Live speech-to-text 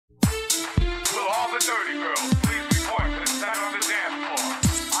dirty girls, please report to the center of the dance floor.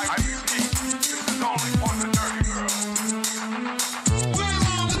 I repeat, this is only for the dirty girls. Where's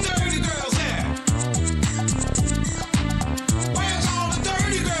all the dirty girls at? Where's all the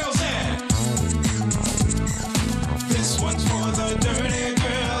dirty girls at? This one's for the dirty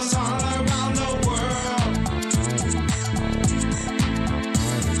girls all around the world.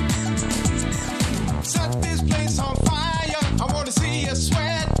 Set this place on fire, I want to see you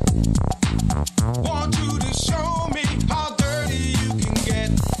sweat. Want you to show me how dirty you can get.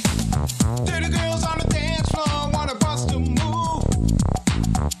 Dirty girls on the dance floor wanna bust a move.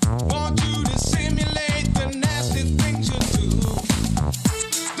 Want you to simulate the nasty things you do.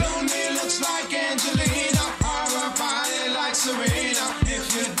 Blondie looks like Angelina, or a body like Serena.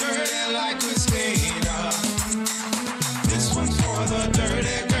 If you're dirty like Christina, this one's for the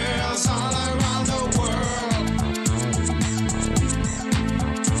dirty girls all around the world.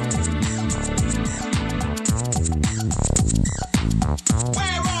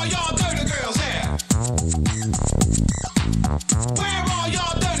 Where are y'all dirty girls at? Where are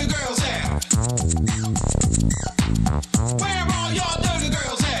y'all dirty girls at? Where are y'all dirty girls